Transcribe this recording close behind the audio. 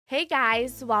Hey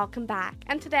guys, welcome back.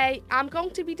 And today I'm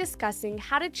going to be discussing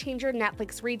how to change your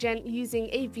Netflix region using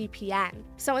a VPN.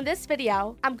 So in this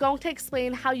video, I'm going to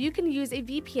explain how you can use a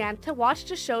VPN to watch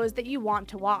the shows that you want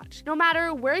to watch, no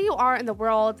matter where you are in the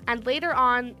world, and later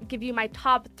on give you my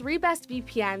top 3 best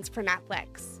VPNs for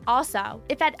Netflix. Also,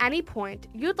 if at any point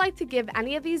you'd like to give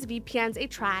any of these VPNs a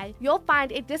try, you'll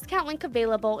find a discount link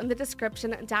available in the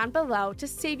description down below to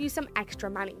save you some extra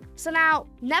money. So now,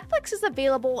 Netflix is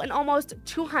available in almost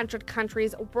 200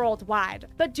 countries worldwide,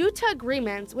 but due to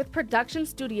agreements with production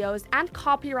studios and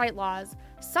copyright laws,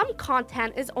 some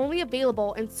content is only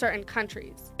available in certain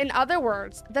countries. In other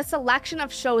words, the selection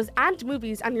of shows and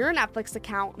movies on your Netflix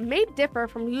account may differ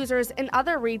from users in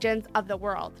other regions of the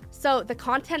world. So the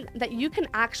content that you can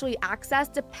actually access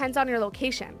depends on your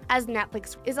location, as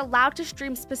Netflix is allowed to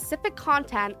stream specific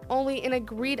content only in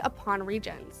agreed upon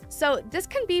regions. So this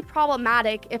can be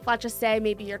problematic if, let's just say,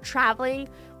 maybe you're traveling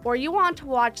or you want to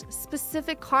watch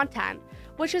specific content,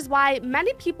 which is why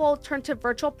many people turn to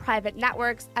virtual private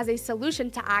networks as a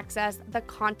solution to access the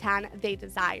content they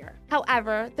desire.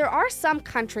 However, there are some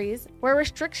countries where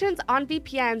restrictions on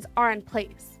VPNs are in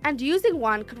place, and using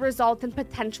one could result in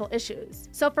potential issues.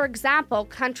 So for example,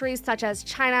 countries such as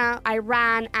China,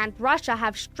 Iran, and Russia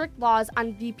have strict laws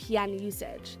on VPN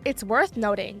usage. It's worth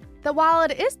noting that while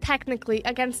it is technically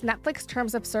against Netflix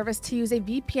terms of service to use a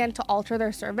VPN to alter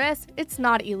their service, it's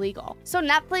not illegal. So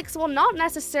Netflix will not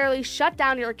necessarily shut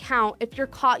down your account if you're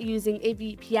caught using a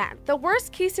VPN. The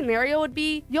worst case scenario would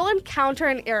be you'll encounter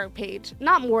an error page,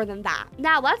 not more than that.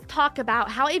 Now let's talk about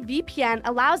how a VPN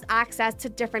allows access to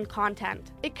different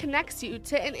content. It connects you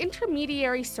to an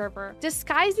intermediary server,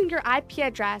 disguising your IP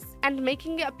address and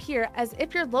making it appear as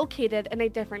if you're located in a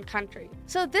different country.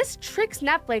 So this tricks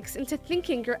Netflix into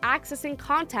thinking you're accessing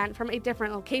content from a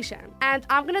different location. And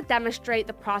I'm going to demonstrate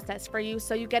the process for you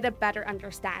so you get a better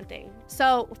understanding.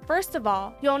 So first of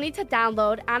all, you'll need to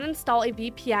download and install a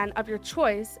VPN of your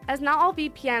choice, as not all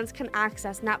VPNs can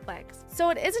access Netflix. So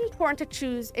it is important to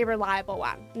choose a reliable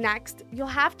one. Next, you'll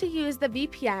have to use the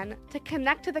VPN to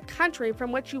connect to the country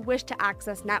from which you wish to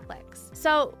access Netflix.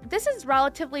 So this is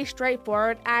relatively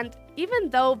straightforward, and even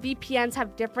though VPNs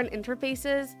have different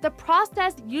interfaces, the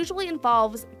process usually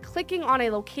involves clicking on a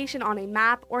location on a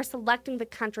map or selecting the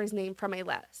country's name from a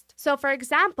list. So for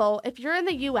example, if you're in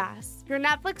the US, your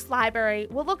Netflix library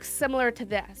will look similar to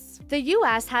this. The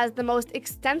US has the most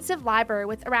extensive library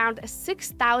with around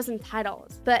 6,000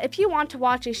 titles. But if you want to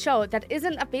watch a show that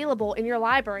isn't available in your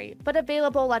library, but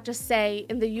available, let's just say,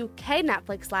 in the UK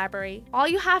Netflix library, all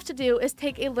you have to do is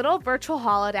take a little virtual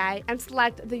holiday and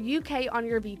select the UK on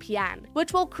your VPN,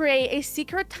 which will create a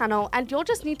secret tunnel, and you'll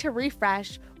just need to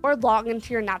refresh or log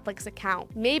into your Netflix account.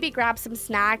 Maybe grab some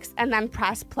snacks and then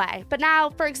press play. But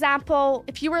now, for example,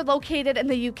 if you were located in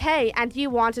the UK and you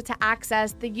wanted to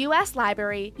access the US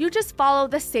library, you just follow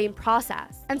the same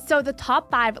process. And so the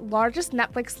top 5 largest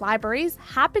Netflix libraries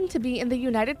happen to be in the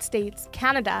United States,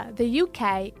 Canada, the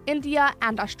UK, India,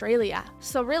 and Australia.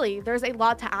 So really, there's a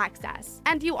lot to access.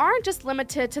 And you aren't just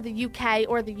limited to the UK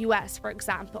or the US, for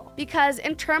example, because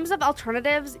in terms of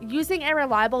alternatives, using a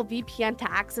reliable VPN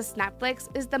to access Netflix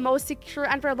is the most secure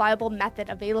and reliable method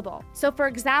available. So for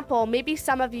example, maybe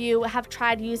some of you have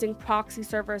tried using proxy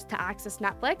servers to access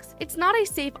Netflix. It's not a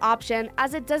safe option,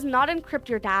 as it does not encrypt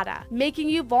your data, making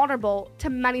you vulnerable to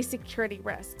many security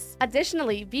risks.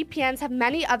 Additionally, VPNs have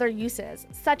many other uses,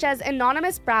 such as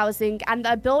anonymous browsing and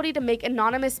the ability to make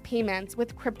anonymous payments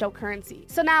with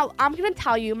cryptocurrency. So now I'm going to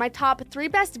tell you my top 3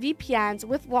 best VPNs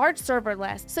with large server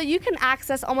lists so you can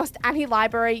access almost any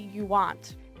library you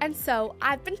want. And so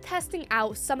I've been testing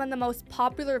out some of the most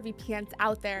popular VPNs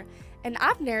out there, and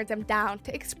I've narrowed them down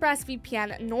to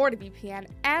ExpressVPN, NordVPN,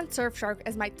 and Surfshark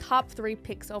as my top 3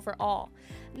 picks overall.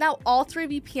 Now, all 3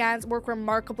 VPNs work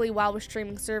remarkably well with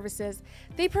streaming services.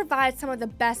 They provide some of the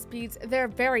best speeds, they're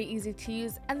very easy to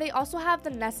use, and they also have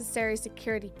the necessary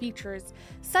security features,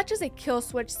 such as a kill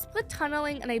switch, split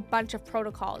tunneling, and a bunch of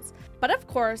protocols. But of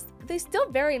course, they still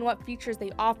vary in what features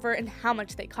they offer and how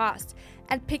much they cost.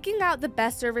 And picking out the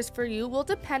best service for you will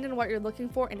depend on what you're looking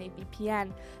for in a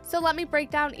VPN. So let me break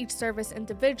down each service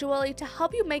individually to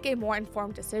help you make a more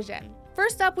informed decision.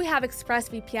 First up, we have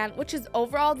ExpressVPN, which is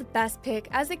overall the best pick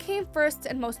as it came first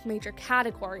in most major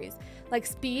categories, like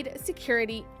speed,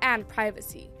 security, and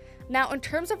privacy. Now, in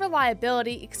terms of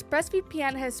reliability,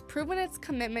 ExpressVPN has proven its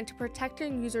commitment to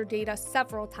protecting user data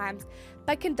several times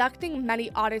by conducting many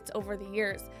audits over the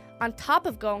years, on top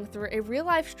of going through a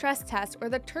real-life stress test where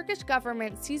the Turkish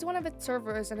government seized one of its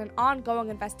servers in an ongoing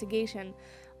investigation,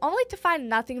 only to find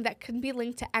nothing that could be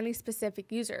linked to any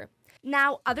specific user.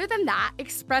 Now, other than that,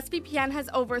 ExpressVPN has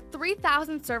over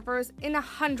 3,000 servers in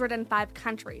 105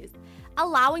 countries,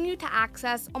 allowing you to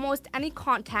access almost any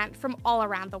content from all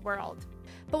around the world.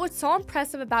 But what's so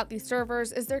impressive about these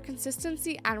servers is their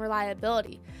consistency and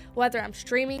reliability. Whether I'm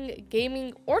streaming,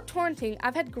 gaming, or torrenting,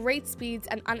 I've had great speeds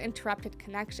and uninterrupted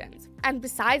connections. And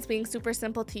besides being super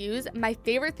simple to use, my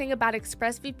favorite thing about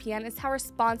ExpressVPN is how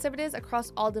responsive it is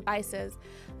across all devices.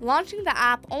 Launching the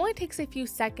app only takes a few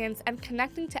seconds, and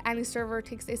connecting to any server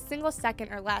takes a single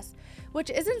second or less, which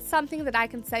isn't something that I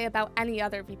can say about any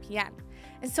other VPN.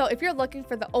 And so if you're looking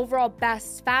for the overall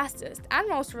best, fastest, and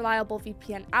most reliable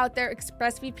VPN out there,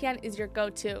 ExpressVPN is your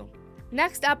go-to.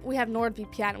 Next up, we have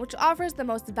NordVPN, which offers the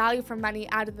most value for money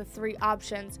out of the three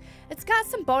options. It's got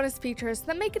some bonus features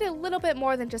that make it a little bit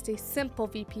more than just a simple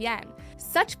VPN.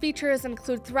 Such features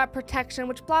include threat protection,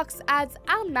 which blocks ads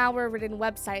and malware-ridden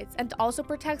websites, and also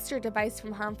protects your device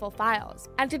from harmful files.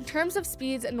 And in terms of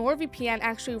speeds, NordVPN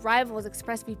actually rivals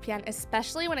ExpressVPN,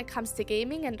 especially when it comes to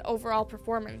gaming and overall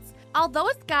performance. Although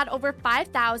it's got over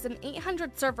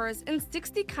 5,800 servers in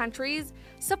 60 countries,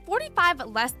 so 45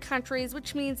 less countries,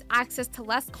 which means access to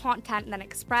less content than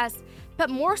Express,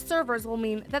 but more servers will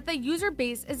mean that the user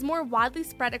base is more widely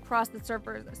spread across the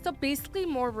servers, so basically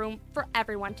more room for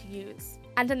everyone to use.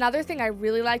 And another thing I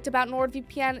really liked about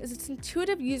NordVPN is its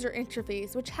intuitive user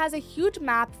interface, which has a huge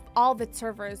map of all of its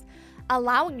servers,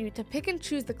 allowing you to pick and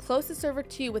choose the closest server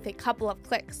to you with a couple of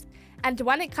clicks. And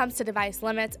when it comes to device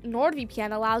limits,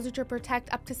 NordVPN allows you to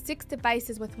protect up to 6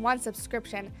 devices with one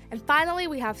subscription. And finally,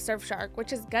 we have Surfshark,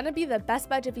 which is gonna be the best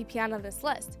budget VPN on this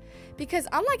list. Because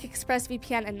unlike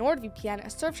ExpressVPN and NordVPN,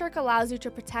 Surfshark allows you to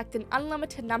protect an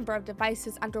unlimited number of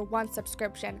devices under one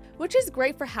subscription, which is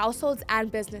great for households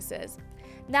and businesses.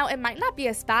 Now, it might not be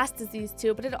as fast as these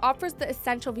two, but it offers the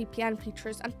essential VPN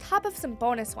features on top of some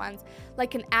bonus ones,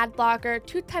 like an ad blocker,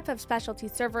 2 types of specialty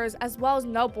servers, as well as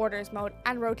no borders mode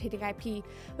and rotating IP,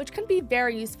 which can be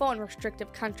very useful in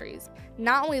restrictive countries.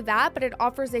 Not only that, but it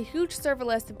offers a huge server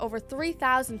list of over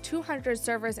 3,200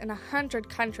 servers in 100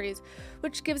 countries,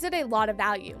 which gives it a lot of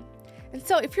value. And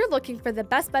so if you're looking for the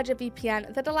best budget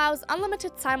VPN that allows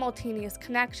unlimited simultaneous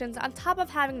connections on top of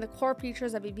having the core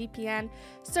features of a VPN,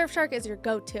 Surfshark is your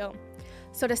go-to.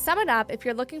 So to sum it up, if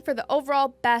you're looking for the overall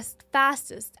best,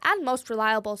 fastest, and most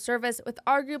reliable service with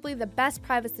arguably the best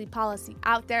privacy policy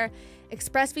out there,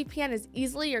 ExpressVPN is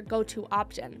easily your go-to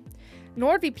option.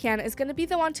 NordVPN is going to be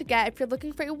the one to get if you're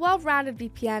looking for a well-rounded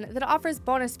VPN that offers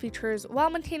bonus features while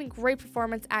maintaining great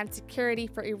performance and security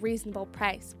for a reasonable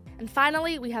price. And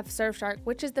finally, we have Surfshark,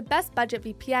 which is the best budget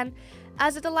VPN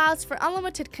as it allows for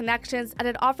unlimited connections and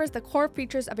it offers the core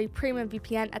features of a premium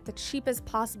VPN at the cheapest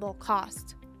possible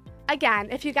cost. Again,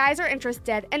 if you guys are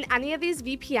interested in any of these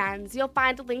VPNs, you'll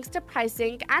find links to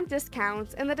pricing and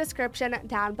discounts in the description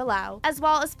down below, as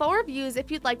well as full reviews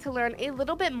if you'd like to learn a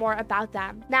little bit more about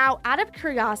them. Now, out of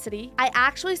curiosity, I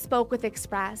actually spoke with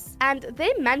Express, and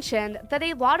they mentioned that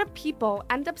a lot of people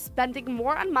end up spending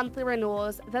more on monthly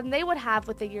renewals than they would have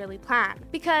with a yearly plan,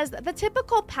 because the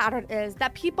typical pattern is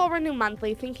that people renew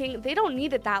monthly thinking they don't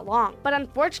need it that long, but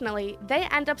unfortunately, they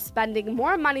end up spending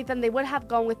more money than they would have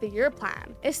going with the year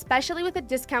plan, especially with the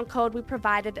discount code we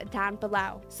provided down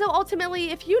below. So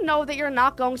ultimately, if you know that you're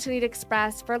not going to need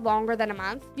Express for longer than a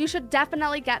month, you should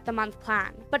definitely get the month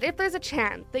plan. But if there's a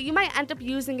chance that you might end up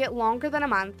using it longer than a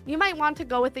month, you might want to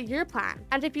go with the year plan.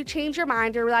 And if you change your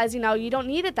mind or realize you don't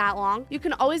need it that long, you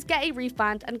can always get a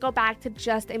refund and go back to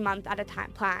just a month at a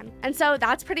time plan. And so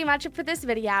that's pretty much it for this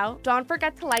video. Don't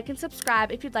forget to like and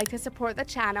subscribe if you'd like to support the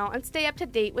channel and stay up to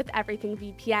date with everything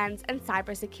VPNs and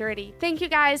cybersecurity. Thank you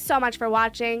guys so much for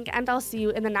watching, and I'll see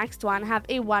you in the next one. Have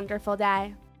a wonderful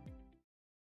day.